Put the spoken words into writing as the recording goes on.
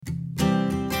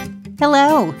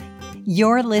Hello!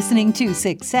 You're listening to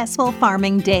Successful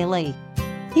Farming Daily.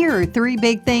 Here are 3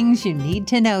 big things you need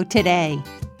to know today.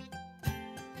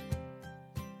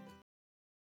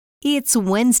 It's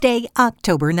Wednesday,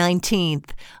 October 19th.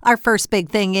 Our first big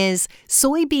thing is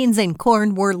soybeans and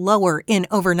corn were lower in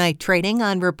overnight trading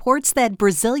on reports that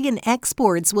Brazilian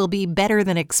exports will be better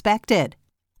than expected.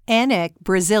 ANEC,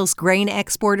 Brazil's Grain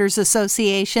Exporters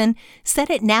Association, said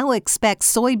it now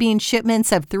expects soybean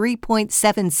shipments of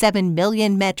 3.77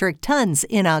 million metric tons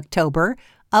in October,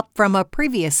 up from a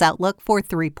previous outlook for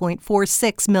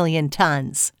 3.46 million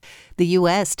tons. The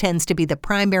U.S. tends to be the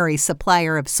primary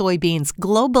supplier of soybeans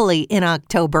globally in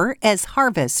October as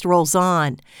harvest rolls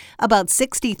on. About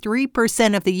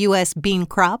 63% of the U.S. bean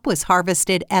crop was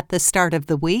harvested at the start of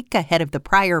the week, ahead of the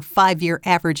prior 5-year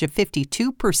average of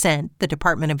 52%, the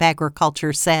Department of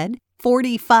Agriculture said.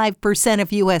 45%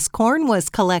 of U.S. corn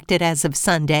was collected as of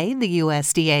Sunday, the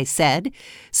USDA said.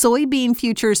 Soybean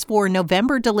futures for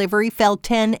November delivery fell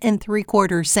 10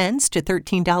 3/4 cents to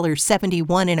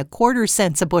 $13.71 1/4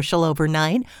 cents a bushel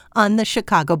overnight on the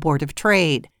Chicago Board of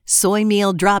Trade. Soy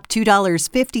meal dropped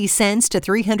 $2.50 to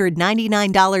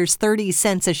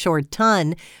 $399.30 a short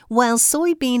ton, while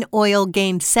soybean oil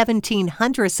gained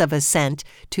 0.17 of a cent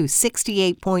to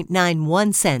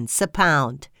 68.91 cents a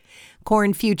pound.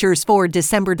 Corn futures for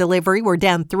December delivery were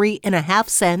down 3.5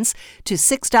 cents to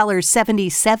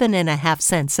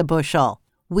 $6.77 a bushel.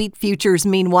 Wheat futures,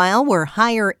 meanwhile, were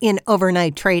higher in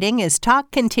overnight trading as talk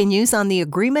continues on the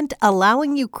agreement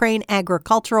allowing Ukraine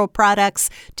agricultural products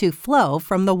to flow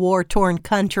from the war-torn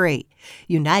country.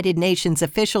 United Nations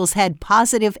officials had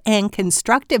positive and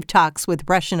constructive talks with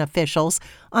Russian officials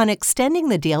on extending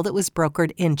the deal that was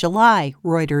brokered in July,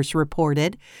 Reuters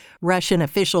reported. Russian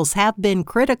officials have been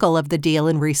critical of the deal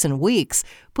in recent weeks,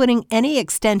 putting any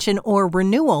extension or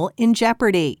renewal in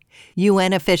jeopardy.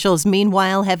 UN officials,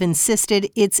 meanwhile, have insisted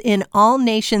it's in all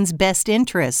nations' best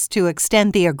interests to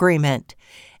extend the agreement.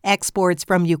 Exports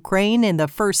from Ukraine in the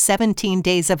first 17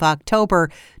 days of October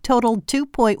totaled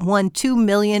 2.12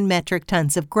 million metric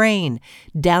tons of grain,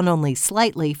 down only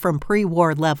slightly from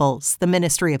pre-war levels, the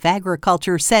Ministry of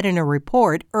Agriculture said in a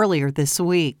report earlier this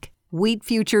week. Wheat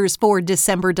futures for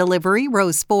December delivery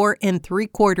rose 4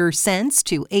 3/4 cents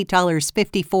to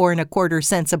 $8.54 1/4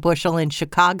 cents a bushel in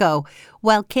Chicago,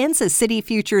 while Kansas City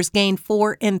futures gained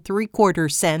 4 3/4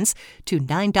 cents to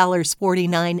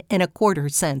 $9.49 1/4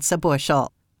 cents a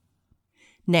bushel.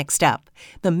 Next up,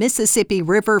 the Mississippi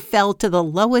River fell to the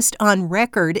lowest on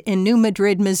record in New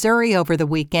Madrid, Missouri over the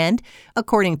weekend,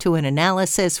 according to an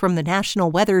analysis from the National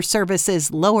Weather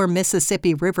Service's Lower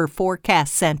Mississippi River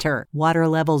Forecast Center. Water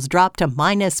levels dropped to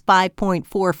minus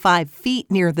 5.45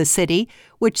 feet near the city,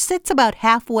 which sits about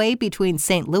halfway between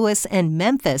St. Louis and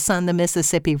Memphis on the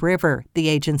Mississippi River, the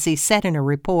agency said in a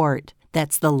report.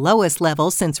 That's the lowest level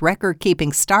since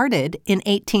record-keeping started in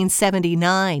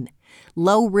 1879.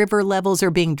 Low river levels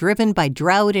are being driven by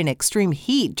drought and extreme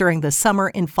heat during the summer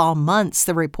and fall months,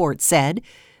 the report said.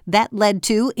 That led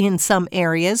to, in some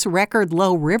areas, record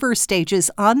low river stages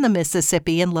on the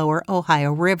Mississippi and lower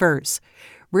Ohio rivers.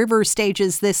 River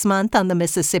stages this month on the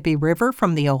Mississippi River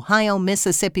from the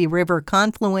Ohio-Mississippi River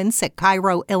confluence at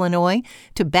Cairo, Illinois,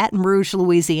 to Baton Rouge,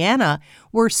 Louisiana,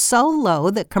 were so low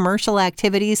that commercial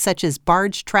activities such as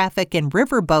barge traffic and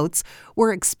riverboats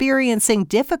were experiencing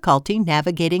difficulty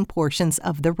navigating portions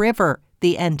of the river,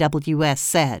 the NWS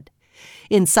said.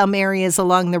 In some areas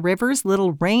along the rivers,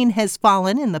 little rain has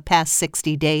fallen in the past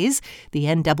 60 days, the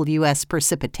NWS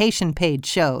precipitation page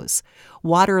shows.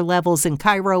 Water levels in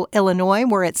Cairo, Illinois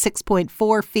were at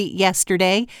 6.4 feet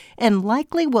yesterday and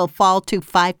likely will fall to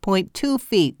 5.2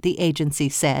 feet, the agency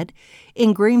said.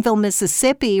 In Greenville,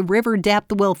 Mississippi, river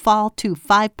depth will fall to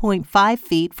 5.5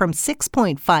 feet from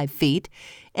 6.5 feet,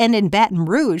 and in Baton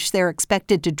Rouge, they're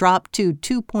expected to drop to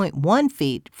 2.1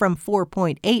 feet from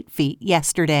 4.8 feet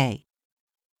yesterday.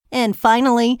 And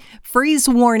finally, freeze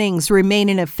warnings remain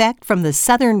in effect from the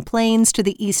southern plains to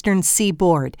the eastern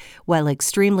seaboard, while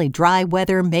extremely dry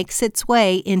weather makes its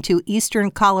way into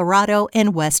eastern Colorado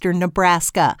and western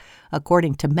Nebraska,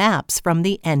 according to maps from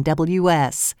the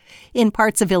NWS. In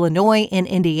parts of Illinois and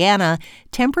Indiana,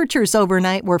 temperatures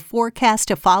overnight were forecast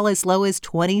to fall as low as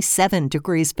 27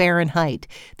 degrees Fahrenheit,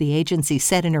 the agency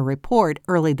said in a report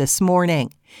early this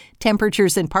morning.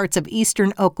 Temperatures in parts of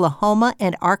eastern Oklahoma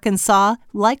and Arkansas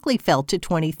likely fell to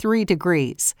 23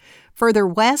 degrees. Further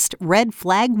west, red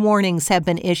flag warnings have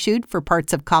been issued for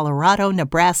parts of Colorado,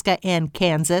 Nebraska, and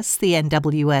Kansas, the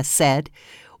NWS said.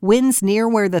 Winds near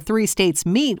where the 3 states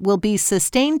meet will be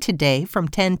sustained today from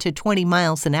 10 to 20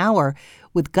 miles an hour,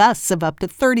 with gusts of up to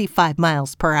 35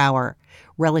 miles per hour.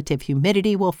 Relative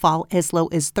humidity will fall as low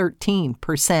as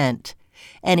 13%.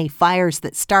 Any fires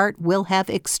that start will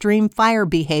have extreme fire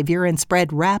behavior and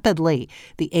spread rapidly,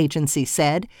 the agency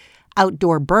said.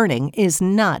 Outdoor burning is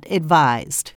not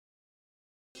advised.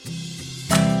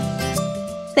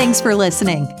 Thanks for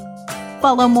listening.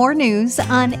 Follow more news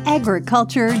on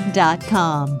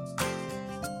agriculture.com.